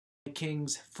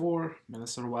Kings 4,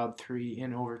 Minnesota Wild 3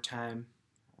 in overtime.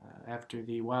 After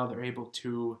the Wild are able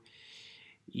to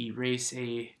erase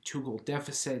a 2-goal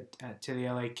deficit to the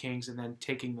LA Kings and then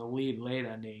taking the lead late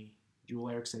on a Joel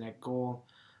Eriksson goal.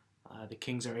 The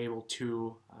Kings are able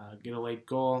to get a late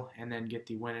goal and then get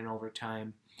the win in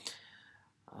overtime.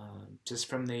 Just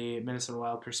from the Minnesota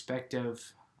Wild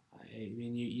perspective, I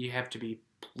mean, you have to be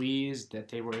pleased that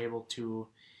they were able to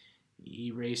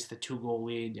erase the 2-goal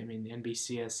lead. I mean,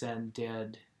 NBCSN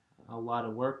did a lot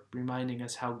of work reminding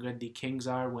us how good the Kings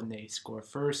are when they score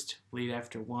first, lead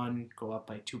after one, go up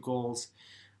by 2 goals.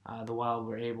 The Wild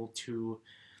were able to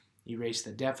erase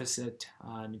the deficit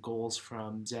on goals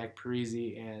from Zach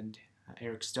Parise and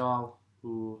Eric Stahl,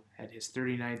 who had his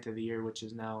 39th of the year, which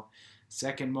is now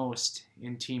second most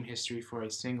in team history for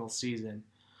a single season.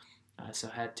 So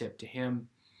hat tip to him.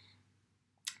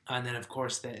 And then, of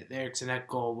course, the Eriksson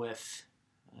goal with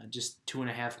just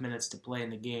 2.5 minutes to play in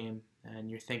the game.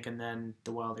 And you're thinking then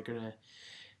the Wild are going to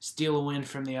steal a win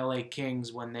from the LA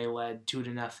Kings when they led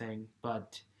 2-0.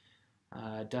 But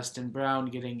Dustin Brown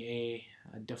getting a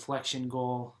deflection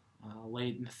goal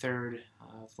late in the third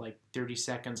with like 30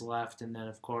 seconds left. And then,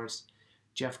 of course,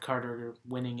 Jeff Carter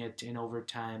winning it in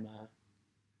overtime.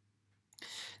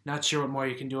 Not sure what more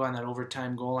you can do on that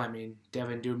overtime goal. I mean,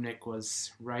 Devin Dubnyk was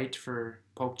right for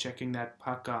poke-checking that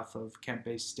puck off of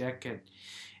Kempe's stick.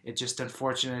 It just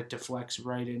unfortunate it deflects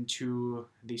right into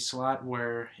the slot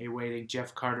where a waiting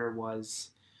Jeff Carter was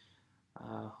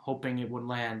hoping it would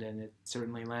land, and it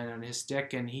certainly landed on his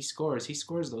stick, and he scores. He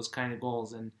scores those kind of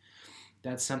goals, and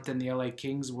that's something the LA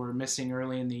Kings were missing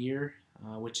early in the year,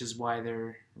 which is why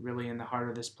they're really in the heart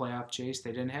of this playoff chase.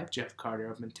 They didn't have Jeff Carter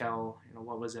up until,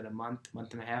 what was it, a month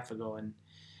and a half ago, and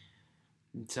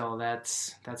so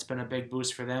that's been a big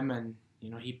boost for them, and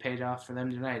he paid off for them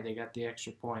tonight. They got the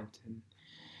extra point. And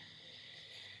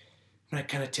I'm going to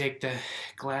kind of take the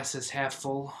glasses half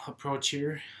full approach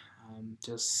here.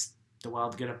 Just the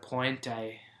Wild get a point.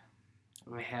 I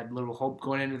had little hope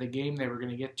going into the game they were going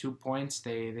to get 2 points.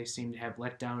 They seem to have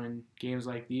let down in games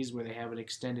like these where they have an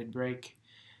extended break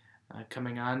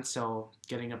coming on. So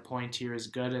getting a point here is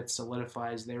good. It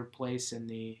solidifies their place in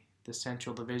the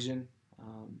Central Division.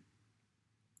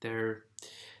 They're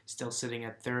still sitting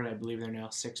at third. I believe they're now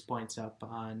 6 points up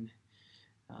on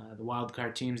the wild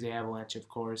card teams, the Avalanche, of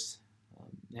course.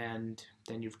 And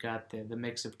then you've got the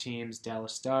mix of teams,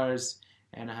 Dallas Stars,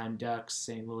 Anaheim Ducks,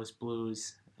 St. Louis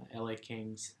Blues, LA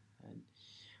Kings, and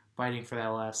fighting for that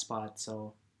last spot.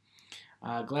 So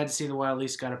glad to see the Wild at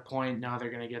least got a point. Now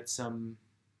they're going to get some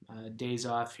days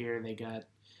off here. They got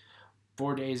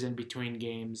 4 days in between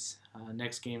games.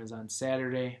 Next game is on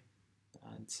Saturday.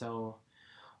 And so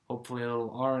hopefully a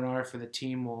little R&R for the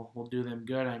team will do them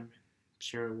good. I'm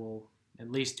sure it will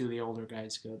at least do the older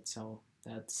guys good. So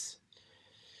that's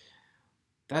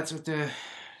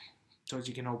what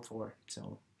you can hope for.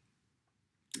 So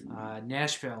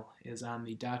Nashville is on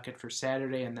the docket for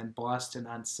Saturday, and then Boston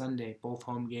on Sunday. Both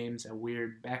home games, a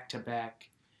weird back-to-back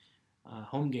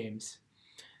home games.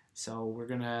 So we're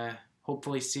going to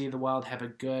hopefully see the Wild have a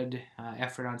good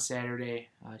effort on Saturday.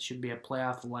 Should be a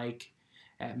playoff-like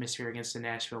atmosphere against the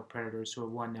Nashville Predators, who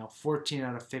have won now 14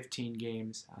 out of 15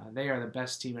 games. They are the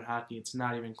best team in hockey. It's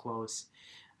not even close.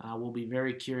 We'll be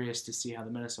very curious to see how the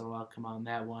Minnesota Wild come out in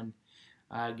that one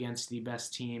against the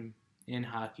best team in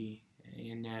hockey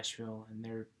in Nashville. In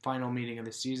their final meeting of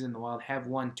the season, the Wild have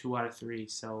won 2 out of 3.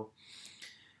 So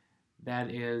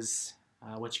that is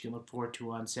what you can look forward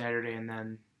to on Saturday. And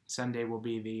then Sunday will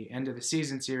be the end of the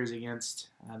season series against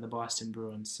the Boston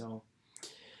Bruins. So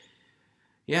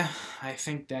yeah, I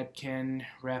think that can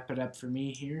wrap it up for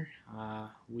me here.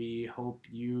 We hope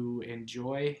you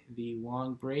enjoy the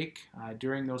long break.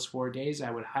 During those 4 days,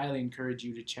 I would highly encourage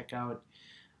you to check out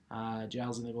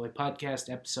Giles and the Goalie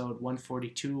Podcast, episode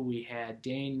 142. We had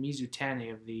Dane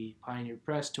Mizutani of the Pioneer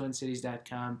Press,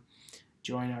 TwinCities.com,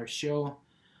 join our show.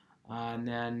 And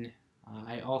then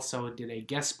I also did a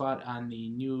guest spot on the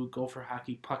new Gopher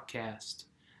Hockey Puckcast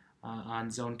on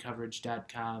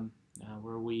ZoneCoverage.com,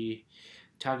 where we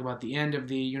talk about the end of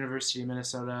the University of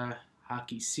Minnesota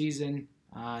hockey season,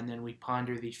 and then we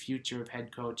ponder the future of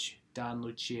head coach Don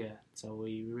Lucia. So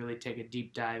we really take a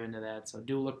deep dive into that. So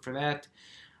do look for that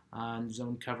on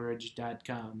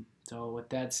ZoneCoverage.com. So with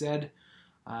that said,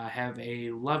 have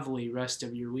a lovely rest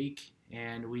of your week,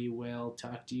 and we will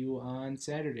talk to you on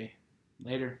Saturday.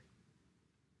 Later.